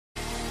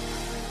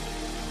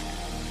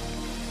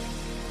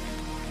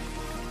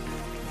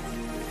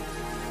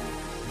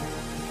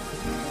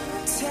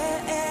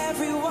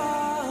every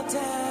wall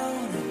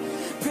down.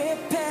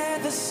 Prepare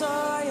the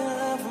soil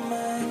of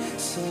my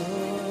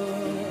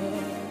soul.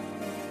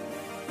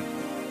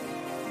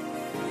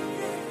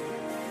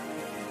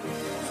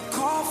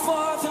 Call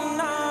forth an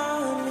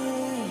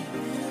army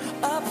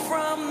up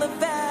from the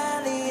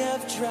valley of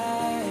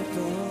dry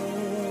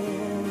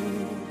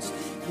bones.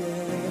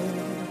 Yeah.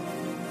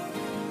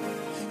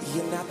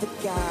 You're not the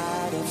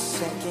God of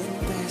second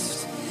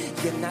best.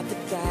 You're not the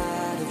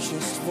God of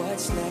just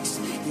what's next.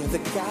 You're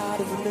the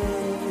God of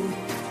new.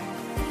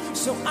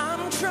 So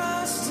I'm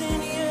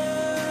trusting you.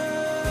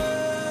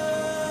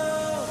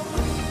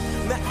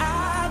 That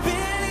I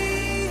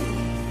believe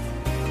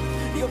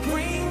you'll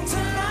bring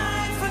to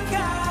life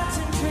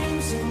forgotten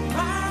dreams in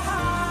my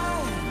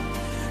heart.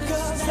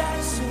 'Cause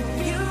that's who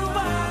you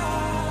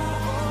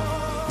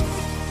are.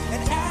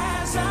 And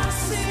as I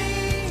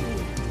sing,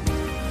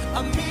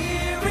 a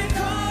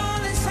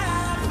miracle is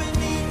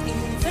happening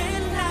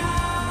even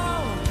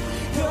now.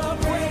 You're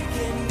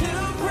breaking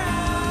new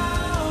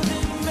ground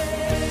in me.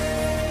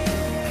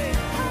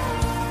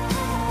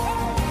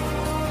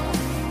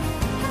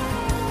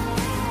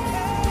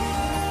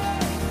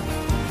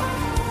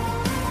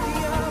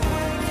 You're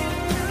breaking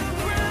new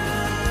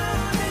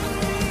ground in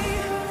me.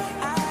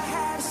 I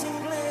have seen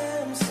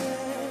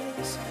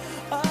glimpses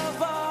of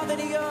all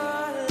that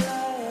your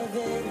love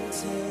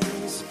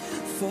intends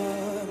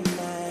for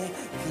my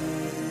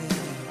good.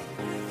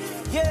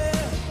 Yeah.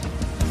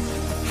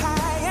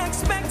 High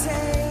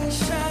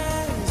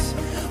expectations.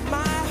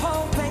 My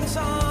hope hangs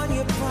on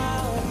your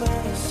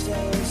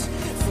promises.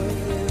 For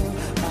you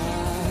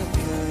are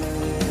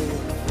good.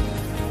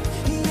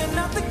 You're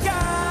not the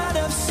God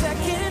of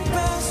second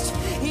best.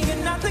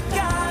 You're not the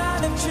God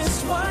of just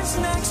what's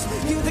next.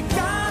 You're the